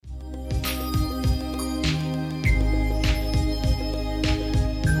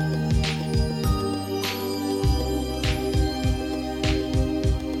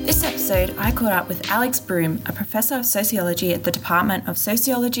episode, I caught up with Alex Broom, a professor of sociology at the Department of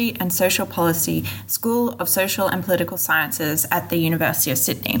Sociology and Social Policy, School of Social and Political Sciences at the University of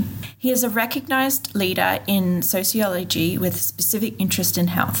Sydney. He is a recognised leader in sociology with specific interest in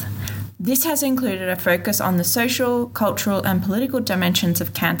health. This has included a focus on the social, cultural and political dimensions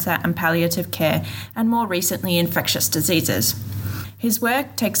of cancer and palliative care, and more recently infectious diseases. His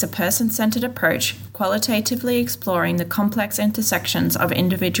work takes a person-centred approach, qualitatively exploring the complex intersections of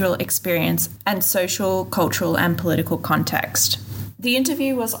individual experience and social, cultural and political context. The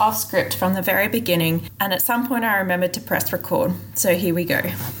interview was off script from the very beginning, and at some point I remembered to press record. So here we go.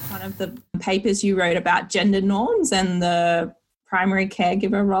 One of the papers you wrote about gender norms and the primary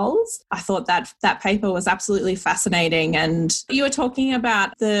caregiver roles. I thought that paper was absolutely fascinating. And you were talking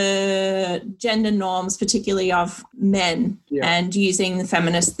about the gender norms, particularly of men, and using the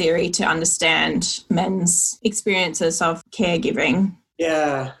feminist theory to understand men's experiences of caregiving.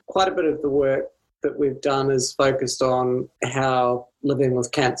 Yeah, quite a bit of the work that we've done is focused on how living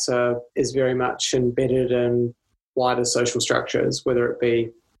with cancer is very much embedded in wider social structures, whether it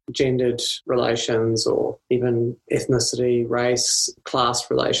be gendered relations or even ethnicity, race, class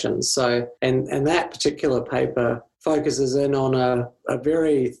relations. So, and that particular paper focuses in on a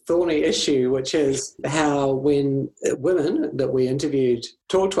very thorny issue, which is how when women that we interviewed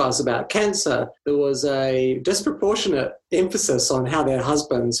talked to us about cancer, there was a disproportionate emphasis on how their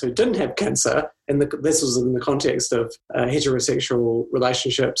husbands who didn't have cancer, and this was in the context of heterosexual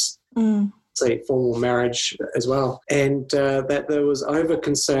relationships, say formal marriage as well, and that there was over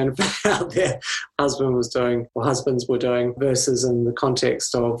concern for how their husbands were doing versus in the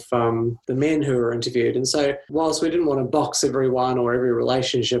context of the men who were interviewed. And so whilst we didn't want to box everyone or every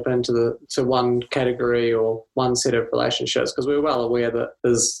relationship into one category or one set of relationships, because we were well aware that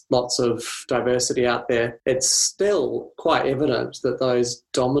there's lots of diversity out there, it's still quite evident that those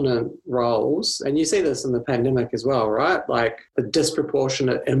dominant roles, and you see this in the pandemic as well, right? Like the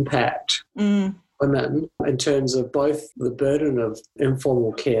disproportionate impact women in terms of both the burden of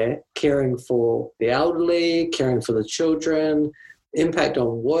informal care, caring for the elderly, caring for the children, impact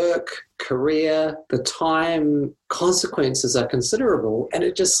on work, career, the time consequences are considerable. And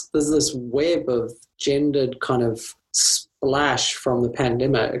there's this web of gendered kind of splash from the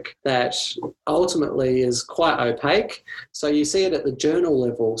pandemic that ultimately is quite opaque. So you see it at the journal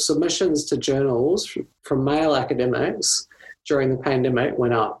level. Submissions to journals from male academics during the pandemic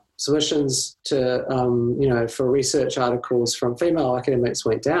went up. Submissions to, for research articles from female academics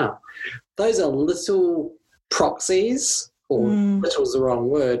went down. Those are little proxies, or little is the wrong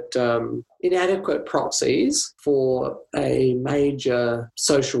word, inadequate proxies for a major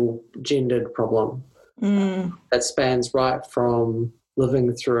social gendered problem that spans right from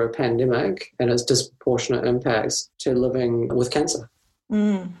living through a pandemic and its disproportionate impacts to living with cancer.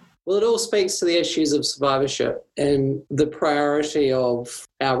 Well, it all speaks to the issues of survivorship and the priority of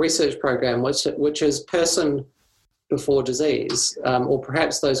our research program, which is person before disease, or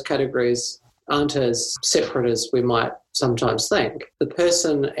perhaps those categories aren't as separate as we might sometimes think. The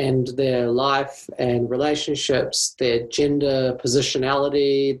person and their life and relationships, their gender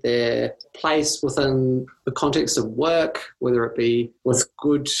positionality, their place within the context of work, whether it be with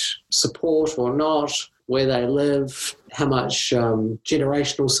good support or not, where they live, how much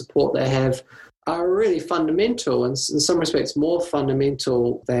generational support they have, are really fundamental, and in some respects more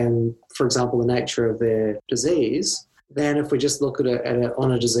fundamental than, for example, the nature of their disease, than if we just look at it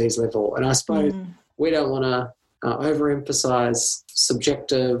on a disease level. And I suppose we don't want to overemphasize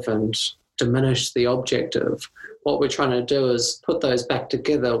subjective and diminish the objective. What we're trying to do is put those back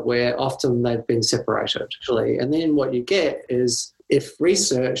together where often they've been separated, actually. And then what you get is, if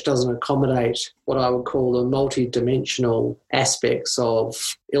research doesn't accommodate what I would call the multi-dimensional aspects of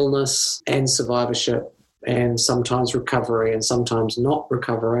illness and survivorship, and sometimes recovery and sometimes not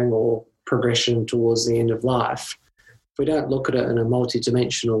recovering or progression towards the end of life, if we don't look at it in a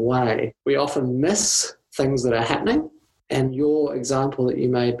multi-dimensional way, we often miss things that are happening. And your example that you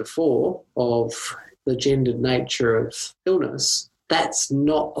made before of the gendered nature of illness, that's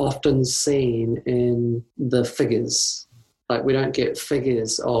not often seen in the figures. Like, we don't get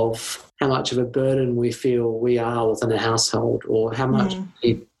figures of how much of a burden we feel we are within a household or how much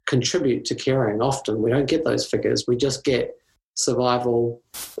we contribute to caring. Often we don't get those figures. We just get survival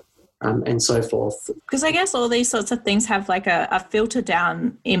and so forth. Because I guess all these sorts of things have like a filter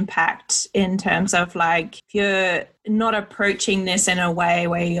down impact in terms of, like, if you're not approaching this in a way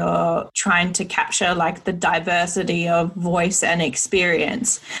where you're trying to capture like the diversity of voice and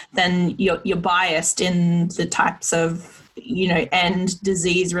experience, then you're biased in the types of, end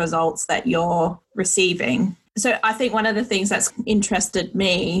disease results that you're receiving. So I think one of the things that's interested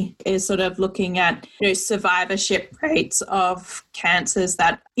me is sort of looking at, survivorship rates of cancers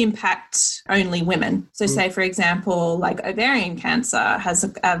that impact only women. So say, for example, like ovarian cancer has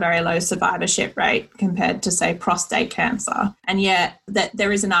a very low survivorship rate compared to, say, prostate cancer. And yet that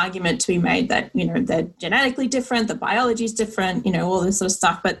there is an argument to be made that, they're genetically different, the biology is different, all this sort of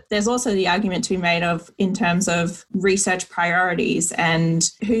stuff. But there's also the argument to be made of in terms of research priorities and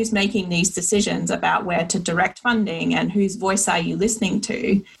who's making these decisions about where to direct funding and whose voice are you listening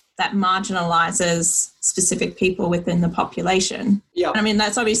to, that marginalizes specific people within the population. Yeah. I mean,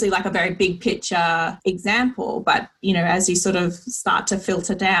 that's obviously like a very big picture example, but, as you sort of start to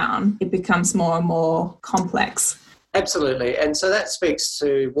filter down, it becomes more and more complex. Absolutely. And so that speaks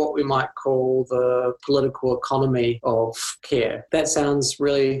to what we might call the political economy of care. That sounds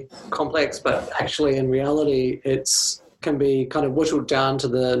really complex, but actually in reality, can be kind of whittled down to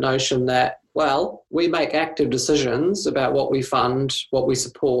the notion that, well, we make active decisions about what we fund, what we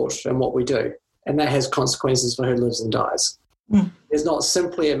support, and what we do. And that has consequences for who lives and dies. It's not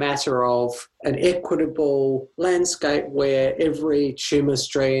simply a matter of an equitable landscape where every tumour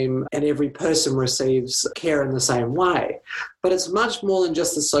stream and every person receives care in the same way, but it's much more than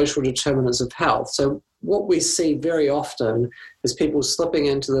just the social determinants of health. So what we see very often is people slipping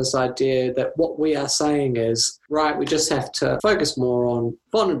into this idea that what we are saying is, right, we just have to focus more on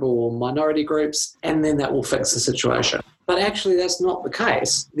vulnerable or minority groups, and then that will fix the situation. But actually, that's not the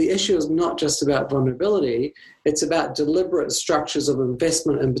case. The issue is not just about vulnerability. It's about deliberate structures of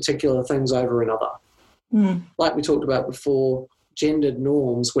investment in particular things over another. Like we talked about before, gendered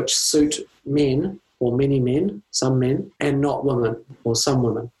norms which suit men, or many men, some men, and not women, or some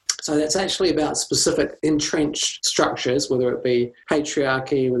women. So that's actually about specific entrenched structures, whether it be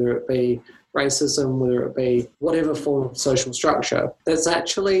patriarchy, whether it be racism, whether it be whatever form of social structure, that's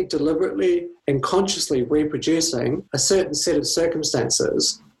actually deliberately and consciously reproducing a certain set of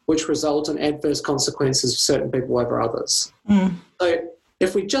circumstances which result in adverse consequences for certain people over others. So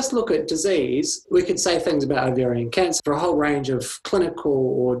if we just look at disease, we could say things about ovarian cancer for a whole range of clinical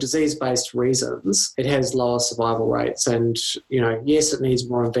or disease-based reasons. It has lower survival rates and, yes, it needs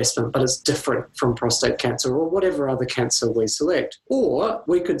more investment, but it's different from prostate cancer or whatever other cancer we select. Or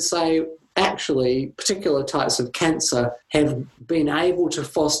we could say, actually, particular types of cancer have been able to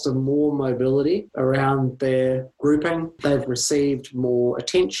foster more mobility around their grouping. They've received more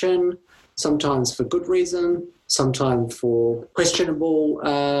attention, sometimes for good reason, sometimes for questionable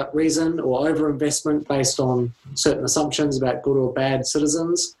reason or overinvestment based on certain assumptions about good or bad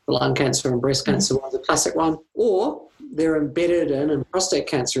citizens. The lung cancer and breast cancer one's a classic one. Or they're embedded in, and prostate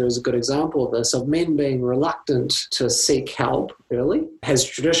cancer is a good example of this, of men being reluctant to seek help early, has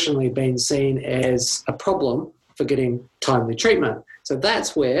traditionally been seen as a problem for getting timely treatment. So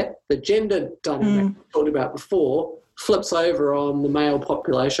that's where the gender dynamic we talked about before flips over on the male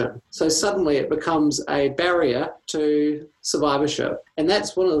population. So suddenly it becomes a barrier to survivorship. And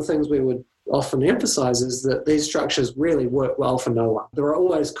that's one of the things we would often emphasize, is that these structures really work well for no one. There are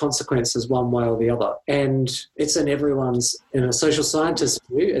always consequences one way or the other. And it's in a social scientist's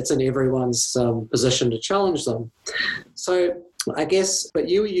view, it's in everyone's position to challenge them. So I guess, but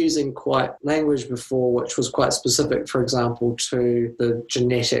you were using quite language before which was quite specific, for example, to the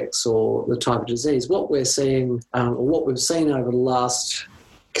genetics or the type of disease. What we're seeing, or what we've seen over the last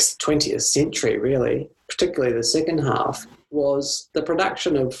 20th century, really, particularly the second half, was the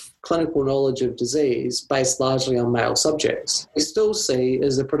production of clinical knowledge of disease based largely on male subjects. We still see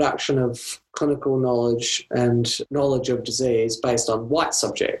is the production of clinical knowledge and knowledge of disease based on white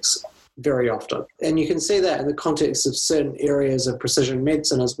subjects very often. And you can see that in the context of certain areas of precision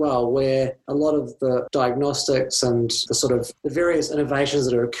medicine as well, where a lot of the diagnostics and the sort of the various innovations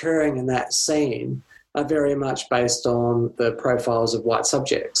that are occurring in that scene are very much based on the profiles of white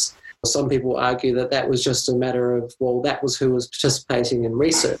subjects. Some people argue that that was just a matter of, well, that was who was participating in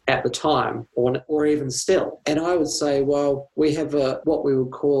research at the time, or even still. And I would say, well, we have what we would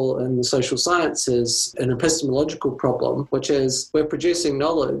call in the social sciences an epistemological problem, which is we're producing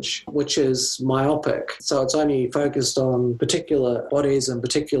knowledge which is myopic. So it's only focused on particular bodies and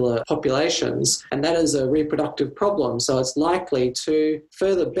particular populations, and that is a reproductive problem. So it's likely to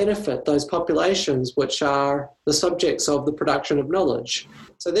further benefit those populations which are the subjects of the production of knowledge.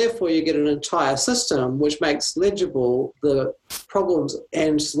 So therefore you get an entire system which makes legible the problems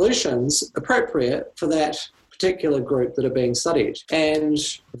and solutions appropriate for that particular group that are being studied. And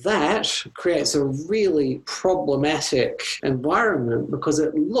that creates a really problematic environment because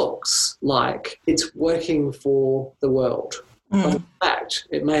it looks like it's working for the world. But in fact,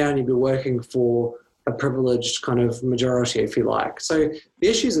 it may only be working for a privileged kind of majority, if you like. So the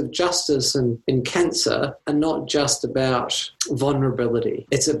issues of justice in cancer are not just about vulnerability.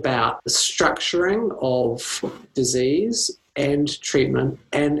 It's about the structuring of disease and treatment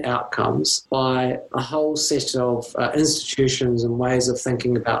and outcomes by a whole set of institutions and ways of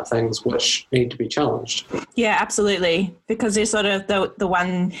thinking about things which need to be challenged. Yeah, absolutely. Because there's sort of the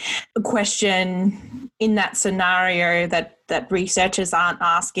one question in that scenario that researchers aren't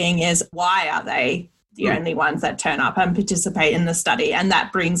asking is, why are they the only ones that turn up and participate in the study? And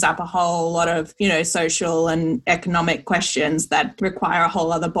that brings up a whole lot of, social and economic questions that require a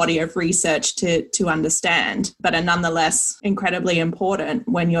whole other body of research to understand, but are nonetheless incredibly important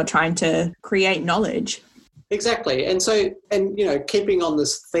when you're trying to create knowledge. Exactly. And keeping on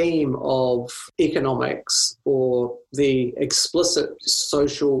this theme of economics or the explicit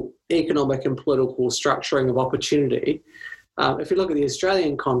social, economic and political structuring of opportunity, if you look at the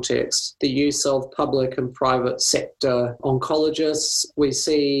Australian context, the use of public and private sector oncologists, we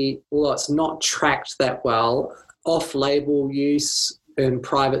see, although it's not tracked that well, off-label use in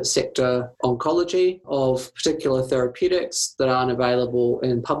private sector oncology of particular therapeutics that aren't available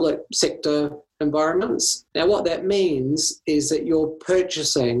in public sector environments. Now, what that means is that you're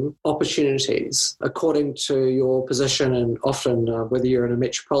purchasing opportunities according to your position, and often whether you're in a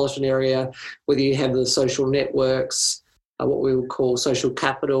metropolitan area, whether you have the social networks, what we would call social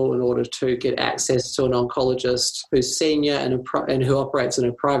capital, in order to get access to an oncologist who's senior and who operates in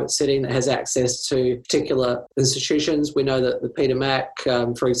a private setting that has access to particular institutions. We know that the Peter Mac,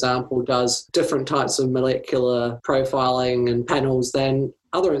 for example, does different types of molecular profiling and panels than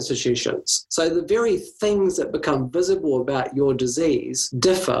other institutions. So the very things that become visible about your disease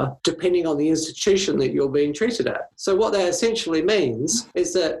differ depending on the institution that you're being treated at. So what that essentially means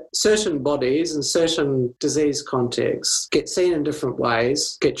is that certain bodies and certain disease contexts get seen in different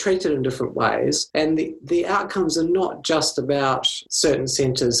ways, get treated in different ways, and the outcomes are not just about certain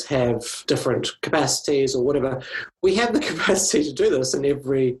centres have different capacities or whatever. We have the capacity to do this in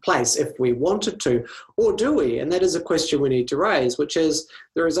every place if we wanted to, or do we? And that is a question we need to raise, which is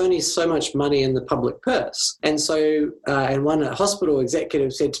there is only so much money in the public purse. And so, and one hospital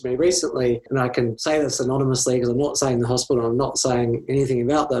executive said to me recently, and I can say this anonymously because I'm not saying the hospital, I'm not saying anything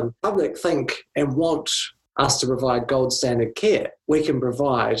about them, public think and want us to provide gold standard care. We can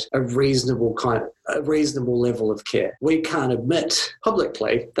provide a reasonable level of care. We can't admit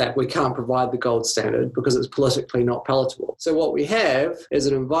publicly that we can't provide the gold standard because it's politically not palatable. So what we have is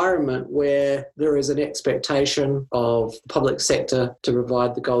an environment where there is an expectation of the public sector to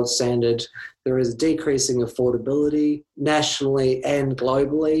provide the gold standard. There is decreasing affordability nationally and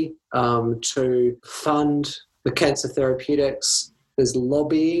globally to fund the cancer therapeutics. There's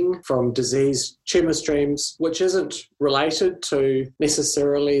lobbying from disease tumour streams, which isn't related to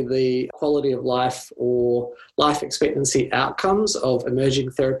necessarily the quality of life or life expectancy outcomes of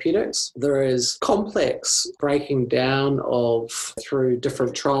emerging therapeutics. There is complex breaking down through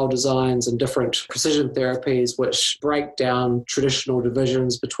different trial designs and different precision therapies, which break down traditional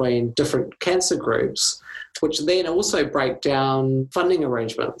divisions between different cancer groups, which then also break down funding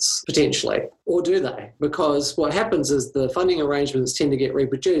arrangements, potentially. Or do they? Because what happens is the funding arrangements tend to get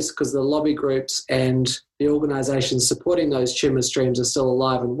reproduced because the lobby groups and the organisations supporting those tumour streams are still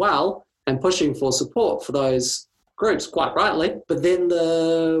alive and well and pushing for support for those groups, quite rightly. But then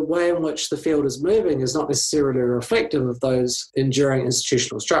the way in which the field is moving is not necessarily reflective of those enduring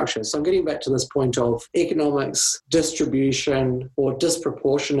institutional structures. So I'm getting back to this point of economics, distribution, or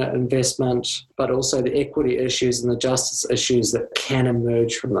disproportionate investment, but also the equity issues and the justice issues that can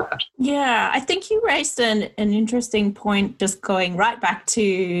emerge from that. Yeah, I think you raised an interesting point, just going right back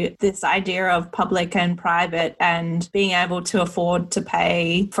to this idea of public and private and being able to afford to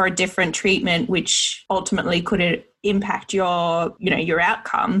pay for a different treatment, which ultimately could impact your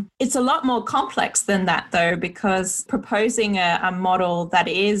outcome. It's a lot more complex than that, though, because proposing a model that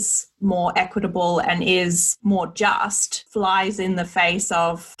is more equitable and is more just flies in the face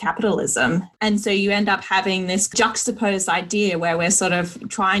of capitalism. And so you end up having this juxtaposed idea where we're sort of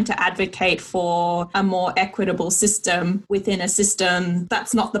trying to advocate for a more equitable system within a system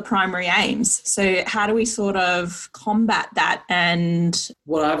that's not the primary aims. So how do we sort of combat that? And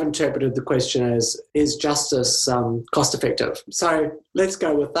what I've interpreted the question as, is justice cost effective? So let's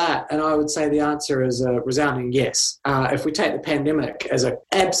go with that. And I would say the answer is a resounding yes. If we take the pandemic as an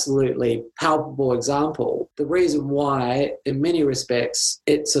absolutely palpable example, the reason why, in many respects,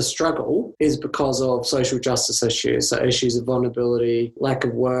 it's a struggle is because of social justice issues, so issues of vulnerability, lack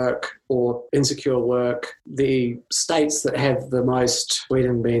of work, or insecure work. The states that have the most,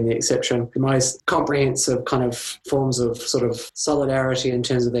 Sweden being the exception, the most comprehensive kind of forms of sort of solidarity in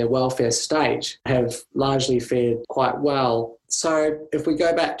terms of their welfare state have largely fared quite well. So if we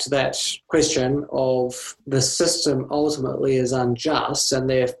go back to that question of the system ultimately is unjust, and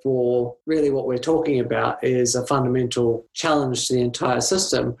therefore really what we're talking about is a fundamental challenge to the entire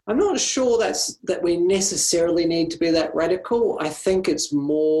system, I'm not sure that we necessarily need to be that radical. I think it's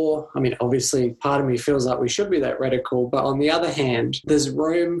more, I mean, obviously part of me feels like we should be that radical, but on the other hand, there's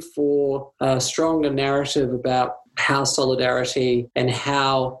room for a stronger narrative about how solidarity and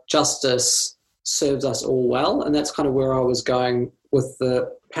how justice serves us all well. And that's kind of where I was going with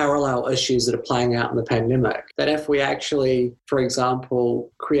the parallel issues that are playing out in the pandemic. That if we actually, for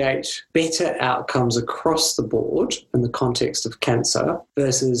example, create better outcomes across the board in the context of cancer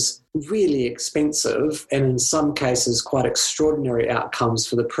versus really expensive and in some cases quite extraordinary outcomes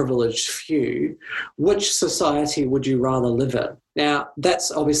for the privileged few, which society would you rather live in? Now,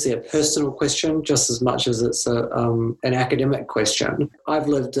 that's obviously a personal question just as much as it's an academic question. I've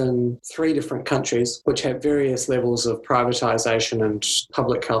lived in 3 different countries which have various levels of privatisation and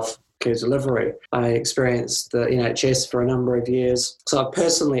public health care delivery. I experienced the NHS for a number of years. So I've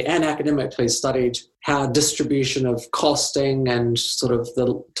personally and academically studied how distribution of costing and sort of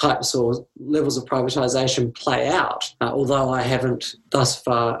the types or levels of privatisation play out, although I haven't thus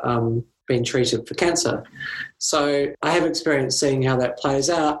far been treated for cancer. So I have experience seeing how that plays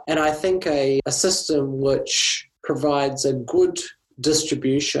out. And I think a system which provides a good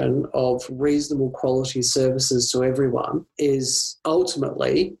distribution of reasonable quality services to everyone is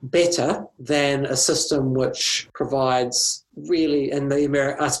ultimately better than a system which provides really,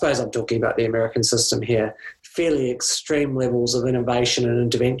 I suppose I'm talking about the American system here, fairly extreme levels of innovation and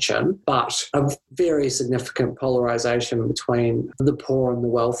intervention, but a very significant polarisation between the poor and the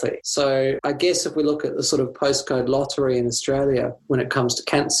wealthy. So I guess if we look at the sort of postcode lottery in Australia when it comes to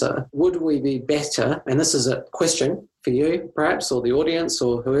cancer, would we be better, and this is a question for you perhaps, or the audience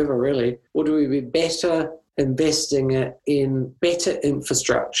or whoever really, would we be better investing it in better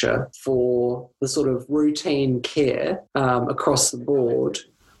infrastructure for the sort of routine care across the board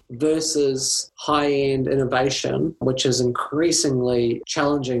versus high-end innovation, which is increasingly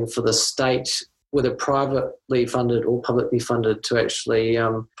challenging for the state, whether privately funded or publicly funded, to actually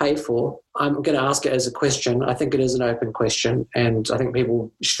pay for? I'm going to ask it as a question. I think it is an open question, and I think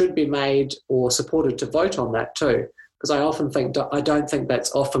people should be made or supported to vote on that too, because I don't think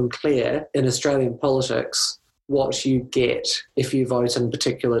that's often clear in Australian politics what you get if you vote in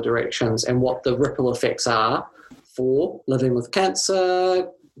particular directions and what the ripple effects are for living with cancer,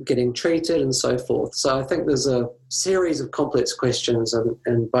 getting treated and so forth. So I think there's a series of complex questions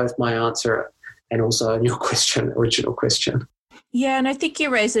in both my answer and also in your original question. Yeah, and I think you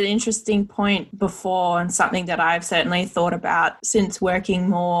raised an interesting point before, and something that I've certainly thought about since working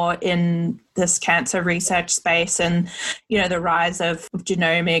more in this cancer research space and, the rise of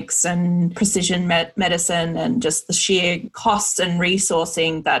genomics and precision medicine and just the sheer costs and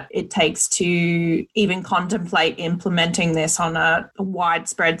resourcing that it takes to even contemplate implementing this on a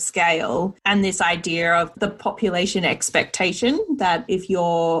widespread scale. And this idea of the population expectation that if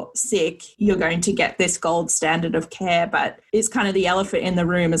you're sick, you're going to get this gold standard of care. But it's kind of the elephant in the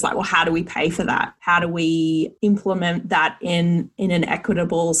room is like, well, how do we pay for that? How do we implement that in an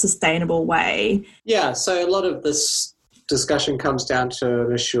equitable, sustainable way? Yeah, so a lot of this discussion comes down to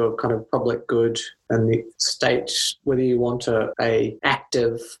an issue of kind of public good and the state, whether you want a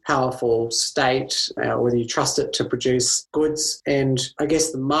active, powerful state, whether you trust it to produce goods. And I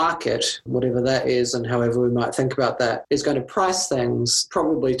guess the market, whatever that is and however we might think about that, is going to price things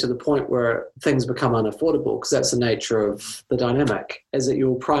probably to the point where things become unaffordable, because that's the nature of the dynamic, is that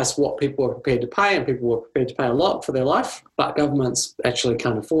you'll price what people are prepared to pay, and people are prepared to pay a lot for their life, but governments actually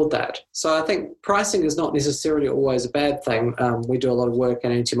can't afford that. So I think pricing is not necessarily always a bad thing. We do a lot of work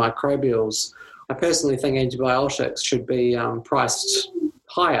in antimicrobials. I personally think antibiotics should be priced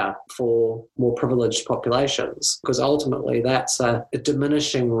higher for more privileged populations, because ultimately that's a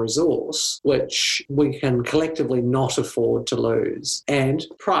diminishing resource which we can collectively not afford to lose. And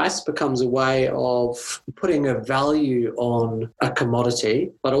price becomes a way of putting a value on a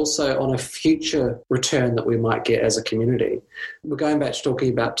commodity, but also on a future return that we might get as a community. We're going back to talking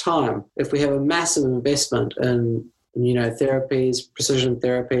about time. If we have a massive investment in immunotherapies, precision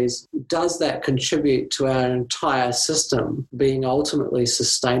therapies, does that contribute to our entire system being ultimately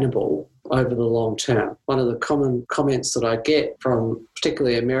sustainable over the long term. One of the common comments that I get from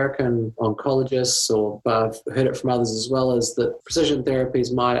particularly American oncologists, or I've heard it from others as well, is that precision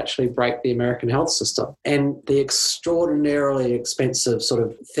therapies might actually break the American health system. And the extraordinarily expensive sort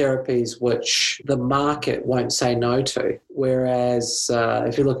of therapies which the market won't say no to. Whereas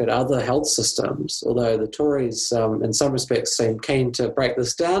if you look at other health systems, although the Tories in some respects seem keen to break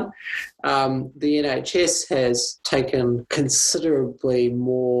this down, the NHS has taken considerably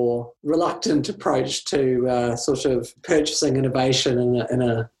more reluctant approach to sort of purchasing innovation in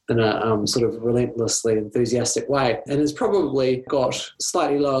a sort of relentlessly enthusiastic way, and has probably got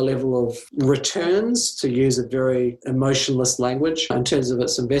slightly lower level of returns, to use a very emotionless language, in terms of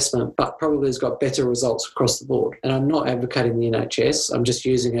its investment, but probably has got better results across the board. And I'm not advocating the NHS, I'm just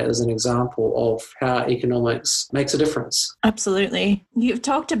using it as an example of how economics makes a difference. Absolutely. You've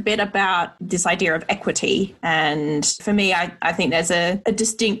talked a bit about this idea of equity, and for me, I think there's a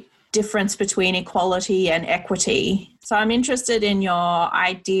distinct difference between equality and equity. So I'm interested in your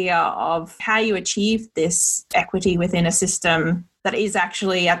idea of how you achieve this equity within a system that is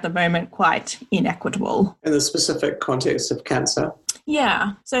actually at the moment quite inequitable. In the specific context of cancer?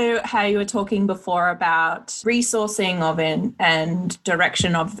 Yeah. So how you were talking before about resourcing of and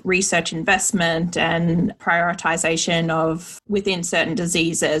direction of research investment and prioritization of within certain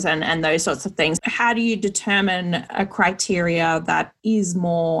diseases and those sorts of things. How do you determine a criteria that is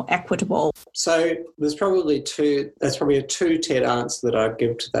more equitable? So there's probably a two-tiered answer that I'd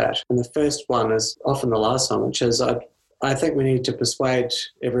give to that. And the first one is often the last one, which is I think we need to persuade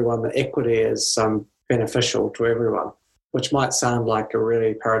everyone that equity is beneficial to everyone, which might sound like a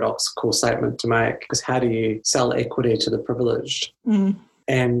really paradoxical statement to make, because how do you sell equity to the privileged? Mm.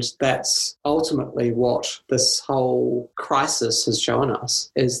 And that's ultimately what this whole crisis has shown us,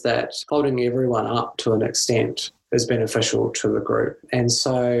 is that holding everyone up to an extent is beneficial to the group. And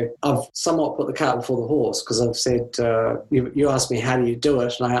so I've somewhat put the cart before the horse, because I've said, you asked me, how do you do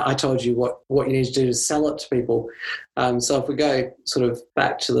it? And I told you what you need to do to sell it to people. So if we go sort of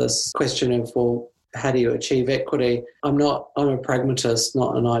back to this question of, well, how do you achieve equity? I'm a pragmatist,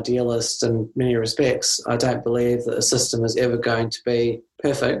 not an idealist in many respects. I don't believe that a system is ever going to be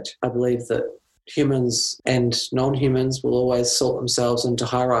perfect. I believe that humans and non-humans will always sort themselves into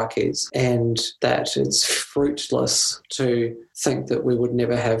hierarchies, and that it's fruitless to think that we would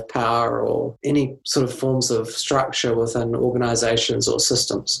never have power or any sort of forms of structure within organisations or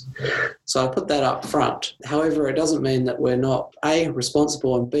systems. So I put that up front. However, it doesn't mean that we're not A,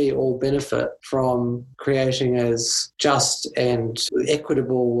 responsible, and B, all benefit from creating as just and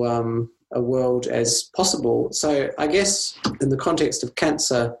equitable a world as possible. So I guess in the context of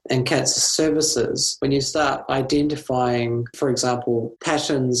cancer and cancer services, when you start identifying, for example,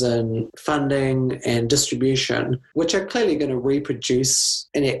 patterns in funding and distribution, which are clearly going to reproduce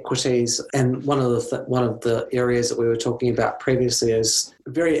inequities, and one of the areas that we were talking about previously is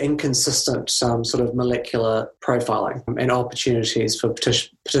very inconsistent sort of molecular profiling and opportunities for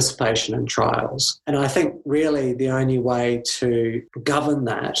participation in trials. And I think really the only way to govern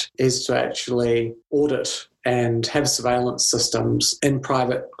that is to actually audit and have surveillance systems in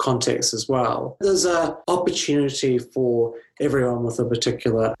private contexts as well. There's an opportunity for everyone with a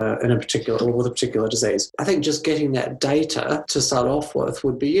particular disease. I think just getting that data to start off with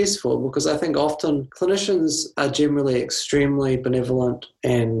would be useful, because I think often clinicians are generally extremely benevolent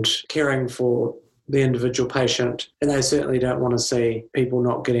and caring for the individual patient, and they certainly don't want to see people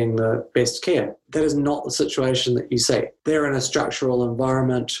not getting the best care. That is not the situation that you see. They're in a structural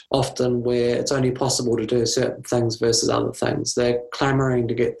environment often where it's only possible to do certain things versus other things. They're clamouring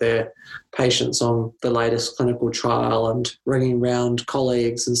to get their patients on the latest clinical trial and ringing round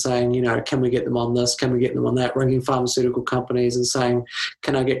colleagues and saying, can we get them on this? Can we get them on that? Ringing pharmaceutical companies and saying,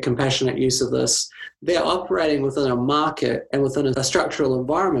 can I get compassionate use of this? They're operating within a market and within a structural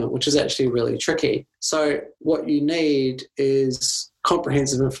environment, which is actually really tricky. So what you need is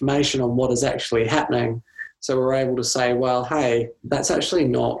comprehensive information on what is actually happening. So we're able to say, well, hey, that's actually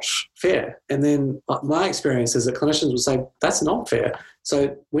not fair. And then my experience is that clinicians will say, that's not fair.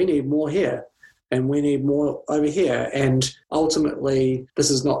 So we need more here and we need more over here. And ultimately,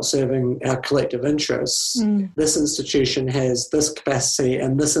 this is not serving our collective interests. This institution has this capacity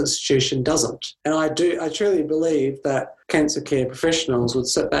and this institution doesn't. And I truly believe that cancer care professionals would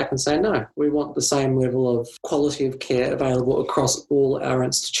sit back and say, no, we want the same level of quality of care available across all our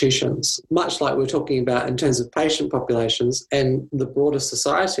institutions. Much like we're talking about in terms of patient populations and the broader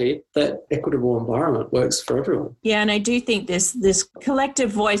society, that equitable environment works for everyone. Yeah, and I do think this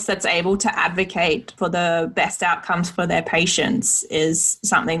collective voice that's able to advocate for the best outcomes for their patients patients is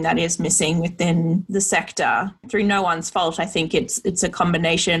something that is missing within the sector through no one's fault. I think it's a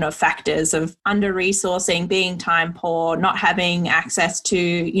combination of factors of under-resourcing, being time poor, not having access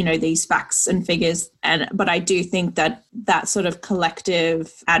to, these facts and figures. But I do think that sort of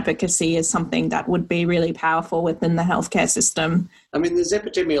collective advocacy is something that would be really powerful within the healthcare system. I mean, there's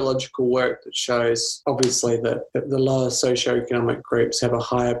epidemiological work that shows, obviously, that the lower socioeconomic groups have a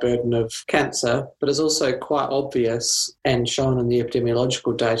higher burden of cancer, but it's also quite obvious and shown in the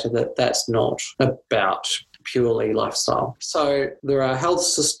epidemiological data that that's not about purely lifestyle. So there are health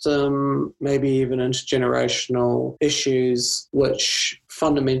system, maybe even intergenerational issues which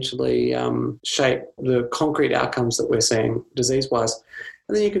fundamentally shape the concrete outcomes that we're seeing disease-wise.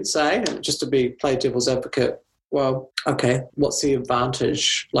 And then you could say, just to play devil's advocate, well, okay, what's the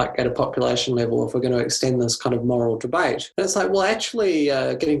advantage, like at a population level, if we're going to extend this kind of moral debate? And it's like, well, actually,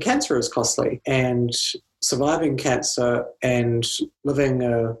 getting cancer is costly, and surviving cancer and living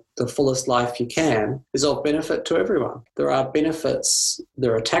the fullest life you can is of benefit to everyone. There are benefits,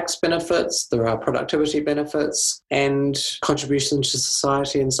 there are tax benefits, there are productivity benefits, and contributions to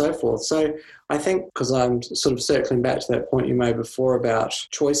society and so forth. So I think, because I'm sort of circling back to that point you made before about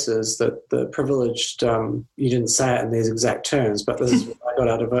choices, that the privileged, you didn't say it in these exact terms, but this is what I got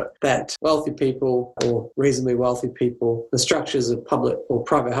out of it, that wealthy people or reasonably wealthy people, the structures of public or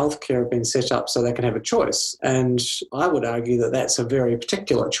private healthcare have been set up so they can have a choice. And I would argue that that's a very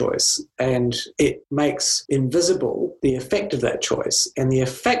particular choice, and it makes invisible the effect of that choice. And the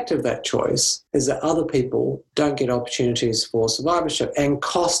effect of that choice is that other people don't get opportunities for survivorship and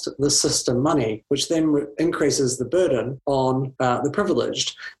cost the system money, which then increases the burden on the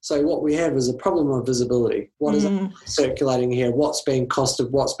privileged. So what we have is a problem of visibility. What is circulating here? What's being costed?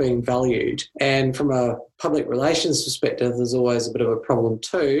 What's being valued? And from a public relations perspective, there's always a bit of a problem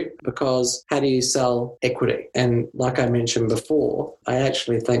too, because how do you sell equity? And like I mentioned before, I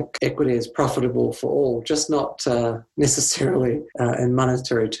actually think equity is profitable for all, just not necessarily in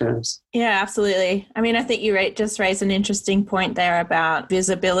monetary terms. Yeah, absolutely. I mean, I think you just raised an interesting point there about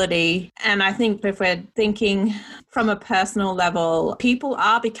visibility. And I think if we're thinking from a personal level, people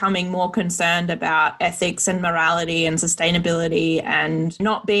are becoming more concerned about ethics and morality and sustainability and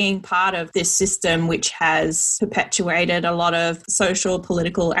not being part of this system which has perpetuated a lot of social,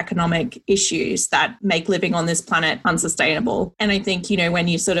 political, economic issues that make living on this planet unsustainable. And I think, when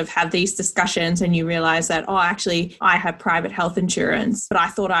you sort of have these discussions and you realize that, oh, actually, I have private health insurance, but I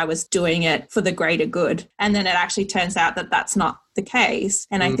thought I was doing it for the greater good. And then it actually turns out that that's not the case.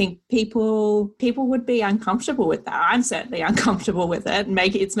 And I think people would be uncomfortable with that. I'm certainly uncomfortable with it, and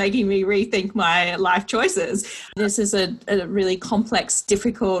it's making me rethink my life choices. This is a really complex,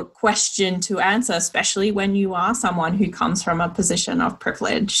 difficult question to answer, especially when you are someone who comes from a position of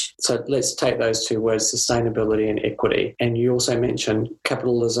privilege. So let's take those two words, sustainability and equity. And you also mentioned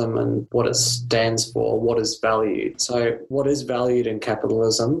capitalism and what it stands for, what is valued. So what is valued in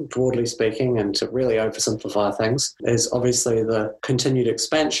capitalism, broadly speaking, and to really oversimplify things, is obviously the continued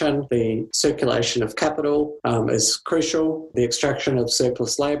expansion. The circulation of capital is crucial, the extraction of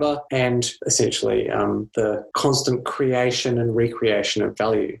surplus labour, and essentially the constant creation and recreation of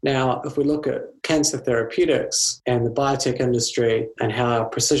value. Now, if we look at cancer therapeutics and the biotech industry and how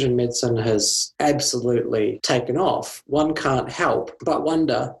precision medicine has absolutely taken off, one can't help but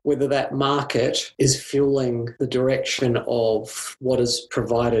wonder whether that market is fueling the direction of what is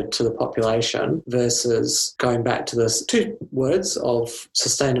provided to the population versus going back to this two words of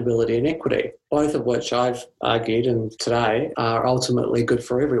sustainability and equity, both of which I've argued and today are ultimately good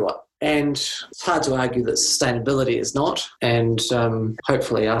for everyone. And it's hard to argue that sustainability is not. And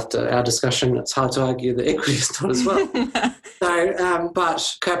hopefully after our discussion, it's hard to argue that equity is not as well.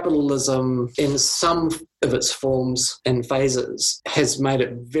 But capitalism in some of its forms and phases has made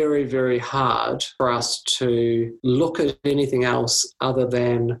it very, very hard for us to look at anything else other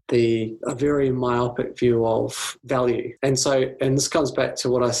than a very myopic view of value. And this comes back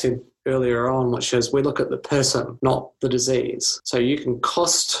to what I said earlier on, which is we look at the person, not the disease. So you can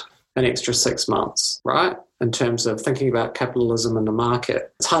cost an extra 6 months, right? In terms of thinking about capitalism and the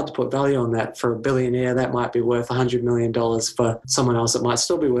market. It's hard to put value on that. For a billionaire, that might be worth $100 million. For someone else, it might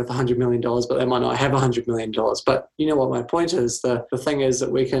still be worth $100 million, but they might not have $100 million. But you know what my point is? The thing is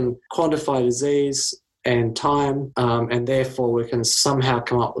that we can quantify disease and time, and therefore we can somehow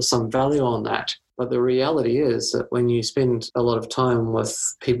come up with some value on that. But the reality is that when you spend a lot of time with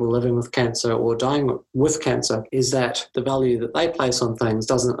people living with cancer or dying with cancer, is that the value that they place on things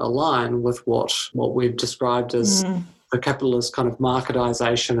doesn't align with what we've described as the capitalist kind of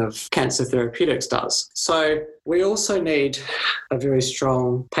marketization of cancer therapeutics does. So we also need a very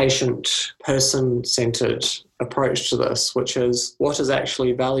strong patient, person-centered approach to this, which is what is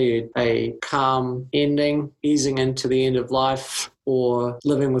actually valued: a calm ending, easing into the end of life, or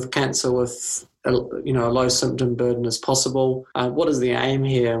living with cancer with a low symptom burden as possible. What is the aim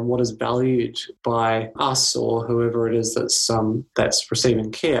here, and what is valued by us or whoever it is that's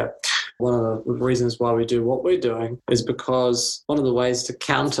receiving care? One of the reasons why we do what we're doing is because one of the ways to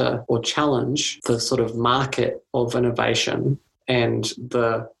counter or challenge the sort of market of innovation and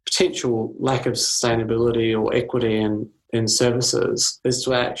the potential lack of sustainability or equity in services is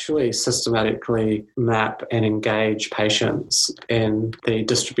to actually systematically map and engage patients in the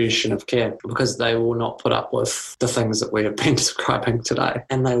distribution of care, because they will not put up with the things that we have been describing today,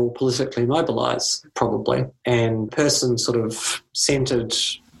 and they will politically mobilise probably. And person sort of centred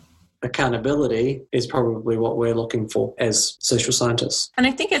accountability is probably what we're looking for as social scientists. And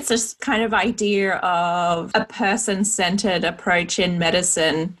I think it's this kind of idea of a person-centered approach in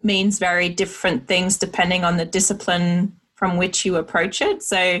medicine means very different things depending on the discipline from which you approach it.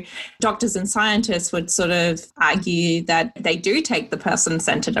 So doctors and scientists would sort of argue that they do take the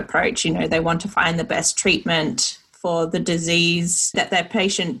person-centered approach. They want to find the best treatment for the disease that their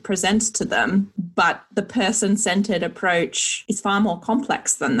patient presents to them. But the person-centered approach is far more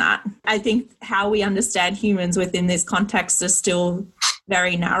complex than that. I think how we understand humans within this context is still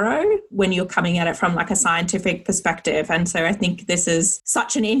very narrow when you're coming at it from like a scientific perspective. And so I think this is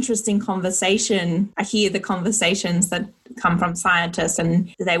such an interesting conversation. I hear the conversations that come from scientists,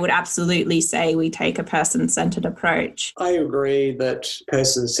 and they would absolutely say we take a person-centered approach. I agree that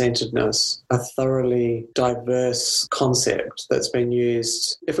person-centeredness, a thoroughly diverse concept that's been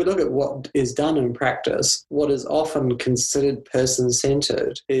used. If we look at what is done in practice, what is often considered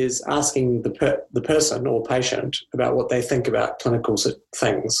person-centered is asking the person or patient about what they think about clinical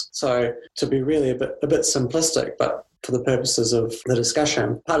things. So to be really a bit simplistic, but for the purposes of the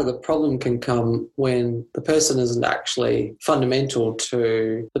discussion, part of the problem can come when the person isn't actually fundamental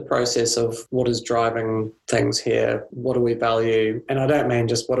to the process of what is driving things here. What do we value? And I don't mean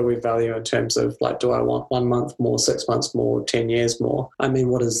just what do we value in terms of like, do I want 1 month more, 6 months more, 10 years more? I mean,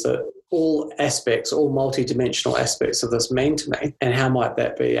 what is all aspects, all multidimensional aspects of this mean to me, and how might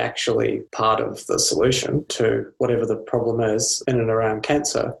that be actually part of the solution to whatever the problem is in and around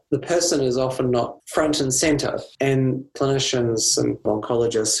cancer? The person is often not front and centre, and clinicians and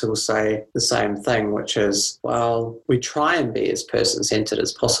oncologists who will say the same thing, which is, well, we try and be as person-centred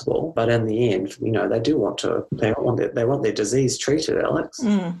as possible, but in the end, they do want their disease treated, Alex.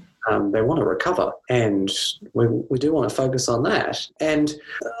 They want to recover, and we do want to focus on that. And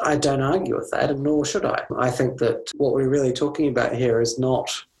I don't argue with that, and nor should I. I think that what we're really talking about here is not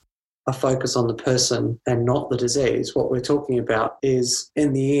a focus on the person and not the disease. What we're talking about is,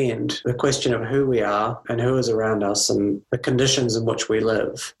 in the end, the question of who we are and who is around us and the conditions in which we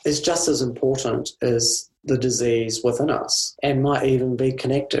live is just as important as the disease within us, and might even be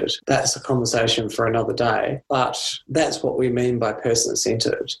connected. That's a conversation for another day, but that's what we mean by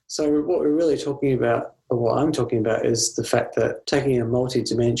person-centered. So what we're really talking about, or what I'm talking about, is the fact that taking a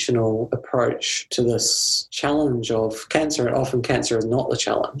multidimensional approach to this challenge of cancer, and often cancer is not the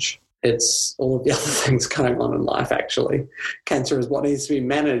challenge. It's all of the other things going on in life, actually. Cancer is what needs to be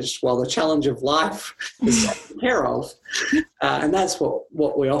managed while the challenge of life is taken care of. And that's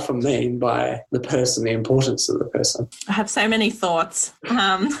what we often mean by the person, the importance of the person. I have so many thoughts.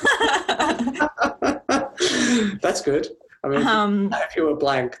 That's good. I mean, if you were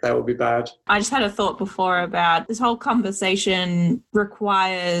blank, that would be bad. I just had a thought before about this whole conversation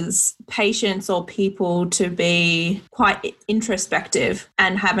requires patients or people to be quite introspective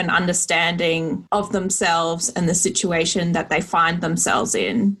and have an understanding of themselves and the situation that they find themselves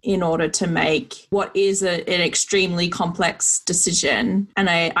in order to make what is an extremely complex decision. And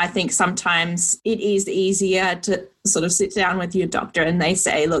I think sometimes it is easier to sort of sit down with your doctor and they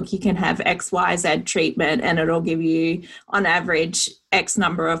say, look, you can have XYZ treatment and it'll give you on average X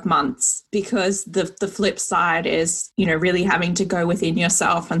number of months, because the flip side is, really having to go within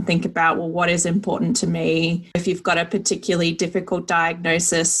yourself and think about, well, what is important to me? If you've got a particularly difficult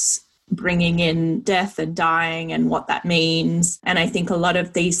diagnosis, bringing in death and dying and what that means. And I think a lot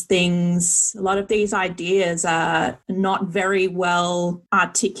of these ideas are not very well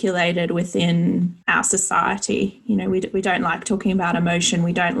articulated within our society. We don't like talking about emotion.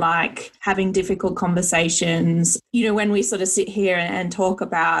 We don't like having difficult conversations. When we sort of sit here and talk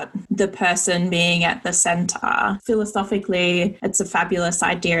about the person being at the center, philosophically, it's a fabulous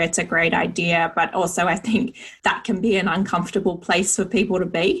idea. It's a great idea. But also I think that can be an uncomfortable place for people to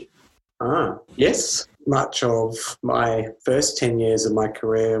be. Yes. much of my first 10 years of my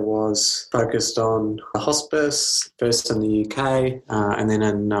career was focused on the hospice, first in the UK and then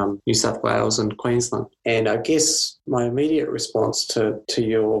in New South Wales and Queensland. And I guess my immediate response to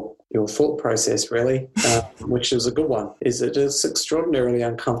your thought process, really, which is a good one, is it is extraordinarily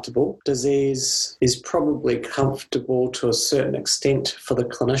uncomfortable. Disease is probably comfortable to a certain extent for the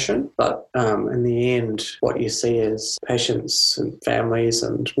clinician, but in the end, what you see is patients and families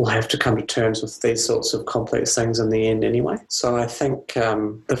and will have to come to terms with these sorts of complex things in the end anyway. So I think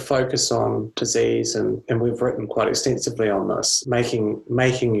the focus on disease, and we've written quite extensively on this,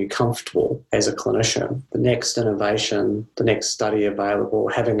 making you comfortable as a clinician, the next innovation, the next study available,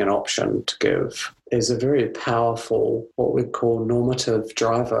 having an option to give is a very powerful, what we call normative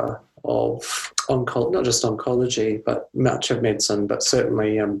driver of not just oncology, but much of medicine, but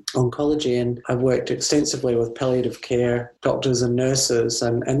certainly oncology. And I've worked extensively with palliative care doctors and nurses,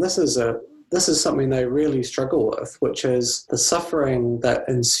 and this is something they really struggle with, which is the suffering that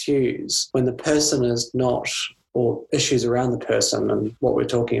ensues when the person is not, or issues around the person, and what we're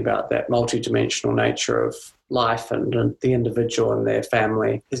talking about, that multidimensional nature of life and the individual and their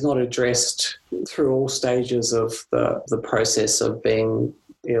family, is not addressed through all stages of the process of being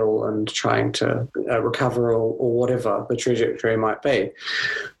ill and trying to recover or whatever the trajectory might be.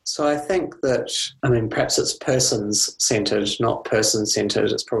 So I think that, perhaps it's persons-centred, not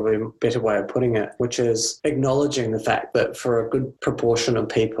person-centred. It's probably a better way of putting it, which is acknowledging the fact that for a good proportion of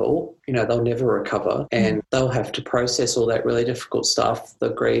people, they'll never recover and they'll have to process all that really difficult stuff, the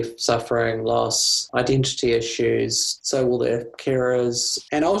grief, suffering, loss, identity issues. So will their carers,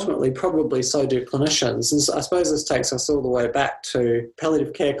 and ultimately probably so do clinicians. And so I suppose this takes us all the way back to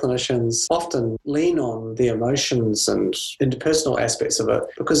palliative care clinicians often lean on the emotions and interpersonal aspects of it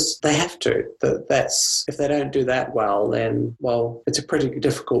because they have to. That's if they don't do that well, then, it's a pretty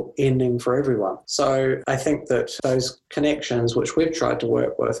difficult ending for everyone. So I think that those connections, which we've tried to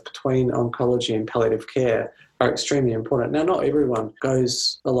work with between oncology and palliative care, are extremely important. Now, not everyone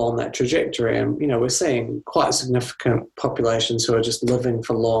goes along that trajectory, and we're seeing quite significant populations who are just living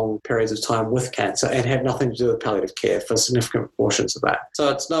for long periods of time with cancer and have nothing to do with palliative care for significant portions of that. So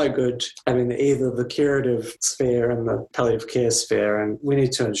it's no good having either the curative sphere and the palliative care sphere, and we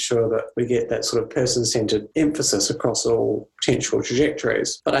need to ensure that we get that sort of person-centred emphasis across all potential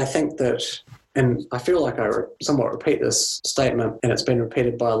trajectories. But I think that, and I feel like I somewhat repeat this statement, and it's been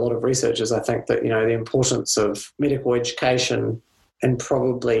repeated by a lot of researchers, I think that, the importance of medical education and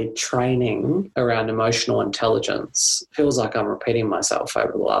probably training around emotional intelligence. Feels like I'm repeating myself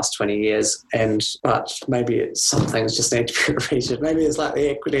over the last 20 years, but maybe some things just need to be repeated. Maybe it's like the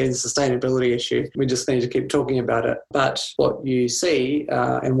equity and sustainability issue. We just need to keep talking about it. But what you see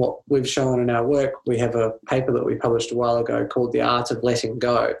and what we've shown in our work, we have a paper that we published a while ago called The Art of Letting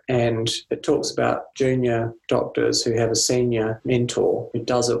Go. And it talks about junior doctors who have a senior mentor who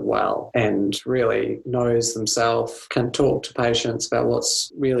does it well and really knows themselves, can talk to patients about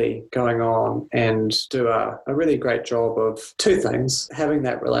what's really going on, and do a really great job of two things: having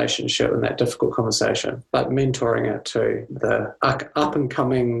that relationship and that difficult conversation, but mentoring it to the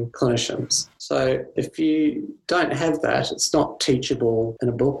up-and-coming clinicians. So if you don't have that, it's not teachable in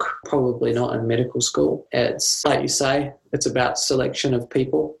a book, probably not in medical school. It's, like you say, it's about selection of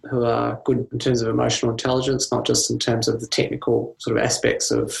people who are good in terms of emotional intelligence, not just in terms of the technical sort of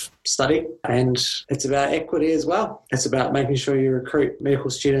aspects of study. And it's about equity as well. It's about making sure you recruit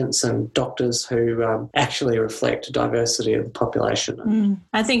medical students and doctors who actually reflect diversity of the population.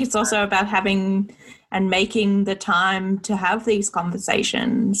 I think it's also about having and making the time to have these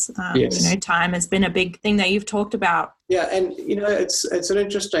conversations. Yes. Time has been a big thing that you've talked about. Yeah, and it's an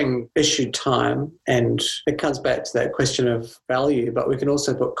interesting issue, time, and it comes back to that question of value, but we can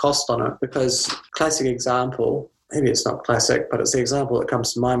also put cost on it, because classic example, maybe it's not classic, but it's the example that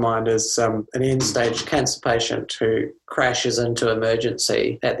comes to my mind, is an end-stage cancer patient who crashes into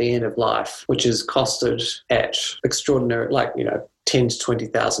emergency at the end of life, which is costed at extraordinary, $10,000 to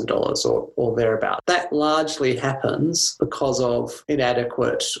 $20,000 or thereabout. That largely happens because of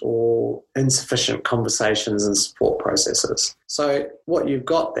inadequate or insufficient conversations and support processes. So what you've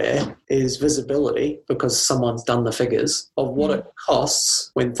got there is visibility, because someone's done the figures, of what it costs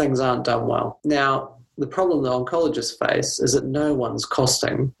when things aren't done well. Now, the problem the oncologists face is that no one's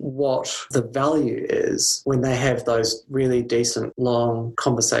costing what the value is when they have those really decent, long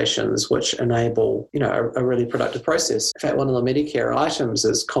conversations which enable, a really productive process. In fact, one of the Medicare items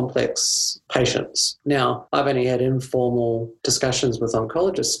is complex patients. Now, I've only had informal discussions with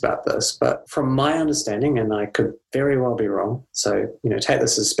oncologists about this, but from my understanding, and I could very well be wrong, so, take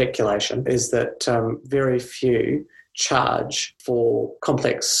this as speculation, is that very few charge for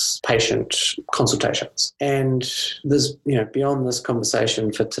complex patient consultations. And there's, beyond this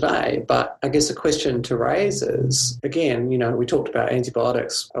conversation for today, but I guess a question to raise is, again, we talked about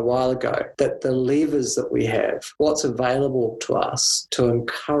antibiotics a while ago, that the levers that we have, what's available to us to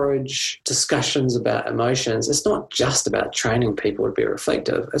encourage discussions about emotions, it's not just about training people to be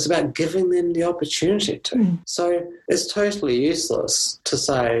reflective, it's about giving them the opportunity to. So it's totally useless to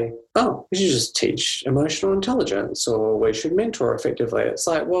say, oh, we should just teach emotional intelligence or we should mentor effectively. It's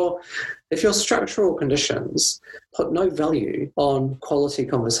like, well, if your structural conditions put no value on quality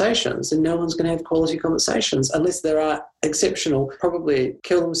conversations, then no one's going to have quality conversations unless there are exceptional, probably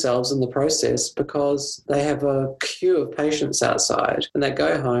kill themselves in the process because they have a queue of patients outside and they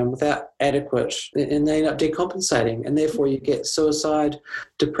go home without adequate, and they end up decompensating, and therefore you get suicide,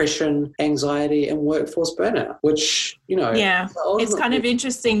 depression, anxiety, and workforce burnout, which, Yeah, it's kind of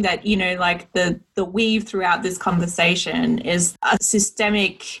interesting that, like the weave throughout this conversation is a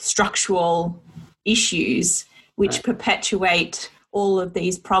systemic structural issues which perpetuate all of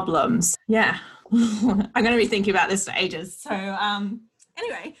these problems. Yeah. I'm going to be thinking about this for ages. So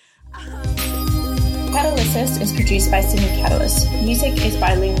anyway. Catalysis is produced by Sydney Catalyst. Music is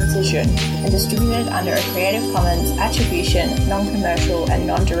by Ling Zijun and distributed under a Creative Commons Attribution, Non-Commercial and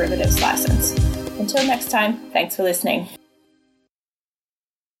Non-Derivatives license. Until next time, thanks for listening.